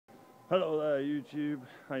Hello there YouTube,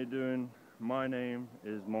 how you doing? My name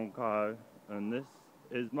is Monkaiy and this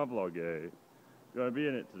is my Vlogaiy. Gonna be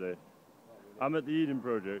in it today. I'm at the Eden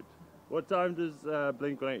Project. What time does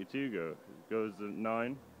Blink-182 go? It goes at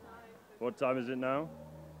 9? What time is it now?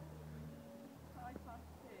 2:05.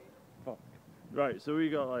 Fuck. Right, so we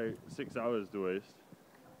got like 6 hours to waste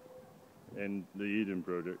in the Eden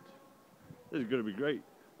Project. This is gonna be great,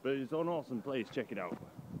 but it's an awesome place, check it out.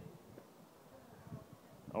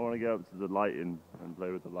 I want to get up to the lighting and play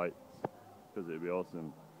with the lights because it'd be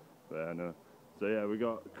awesome. But I know. So yeah, we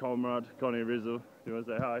got Comrade, Connie Rizzo. Do you want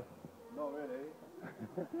to say hi? Not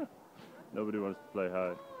really. Nobody wants to play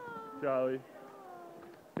hi. Charlie,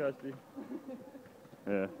 Kirsty.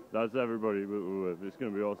 Yeah, that's everybody. It's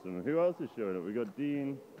going to be awesome. Who else is showing up? We got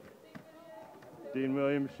Dean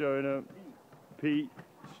Williams showing up. Pete,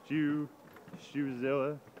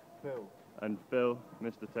 Stewzilla, Phil, and Phil,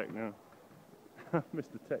 Mr. Techno.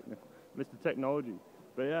 Mr. Technology.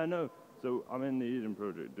 But yeah, no. So I'm in the Eden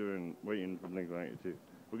Project waiting for Blink-182.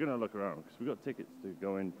 We're gonna look around because we've got tickets to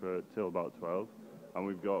go in for till about 12, and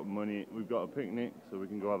we've got money. We've got a picnic, so we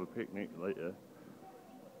can go have a picnic later.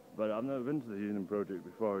 But I've never been to the Eden Project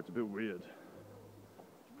before. It's a bit weird.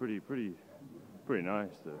 It's pretty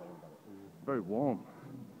nice though. Very warm.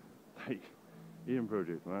 Like Eden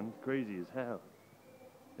Project, man. Crazy as hell.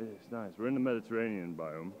 It's nice. We're in the Mediterranean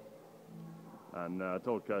biome. And I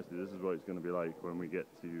told Kirsty this is what it's going to be like when we go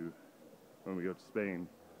to Spain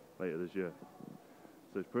later this year.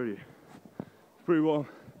 So it's pretty warm.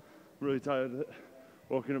 I'm really tired of it.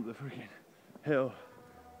 Walking up the freaking hill.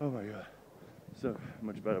 Oh my god, so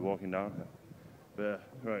much better walking down. But yeah,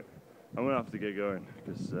 right, I'm gonna have to get going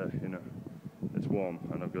because you know it's warm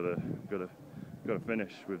and I've got to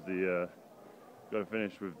finish with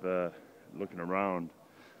looking around.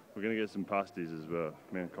 We're going to get some pasties as well.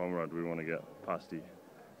 Me and Comrade, we want to get pasty.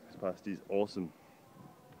 This pasty's awesome.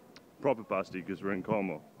 Proper pasty because we're in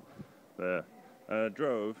Como. There. I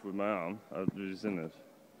drove with my arm. I've just seen this.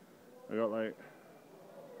 I got like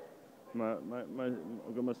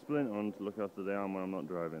I've got my splint on to look after the arm when I'm not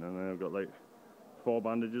driving, and then I've got like 4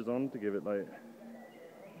 bandages on to give it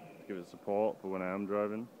support for when I am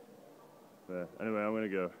driving. There. Anyway, I'm going to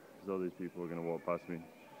go because all these people are going to walk past me.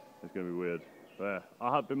 It's going to be weird. Yeah,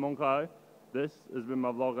 I have been Monkaiy. This has been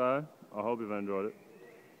my Vlogaiy. I hope you've enjoyed it.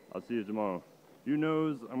 I'll see you tomorrow. You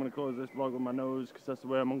knows, I'm going to close this vlog with my nose because that's the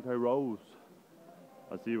way a Monkaiy rolls.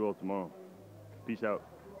 I'll see you all tomorrow. Peace out.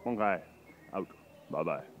 Monkaiy out. Bye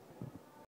bye.